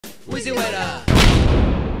WheezyWaiter!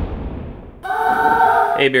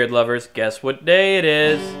 Hey beard lovers, guess what day it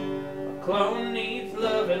is? A clone needs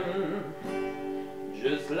loving,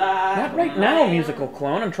 just like not right now, musical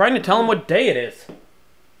clone. I'm trying to tell him what day it is.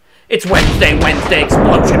 It's Wednesday, Wednesday,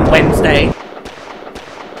 Explosion Wednesday.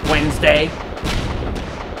 Wednesday.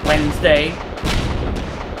 Wednesday.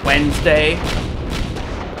 Wednesday.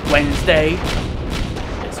 Wednesday.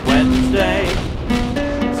 It's Wednesday.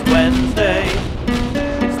 It's Wednesday.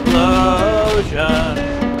 Explosion.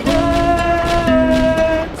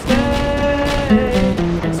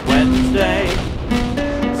 It's Wednesday.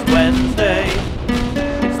 It's Wednesday.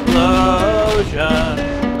 Explosion.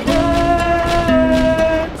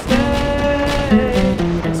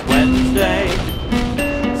 It's Wednesday.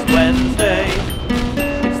 It's Wednesday.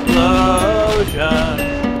 Explosion.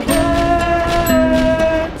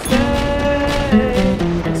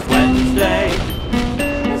 It's Wednesday.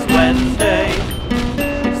 It's Wednesday.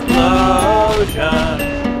 Explosion.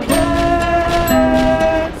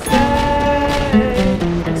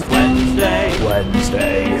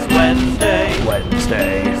 Wednesday, it's Wednesday,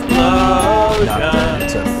 Wednesday, explosion. Not that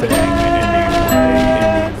it's a thing anyway.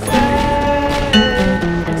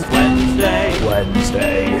 It's Wednesday,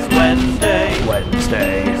 Wednesday, it's Wednesday,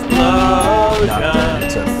 Wednesday, explosion. Not that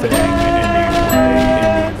it's a thing anyway.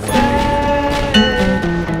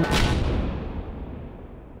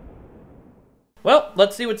 Well,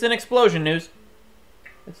 let's see what's in explosion news.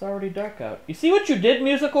 It's already dark out. You see what you did,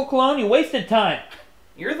 musical clone? You wasted time.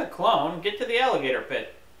 You're the clone. Get to the alligator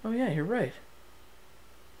pit. Oh yeah, you're right.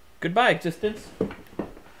 Goodbye, existence.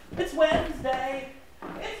 It's Wednesday.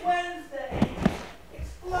 It's Wednesday.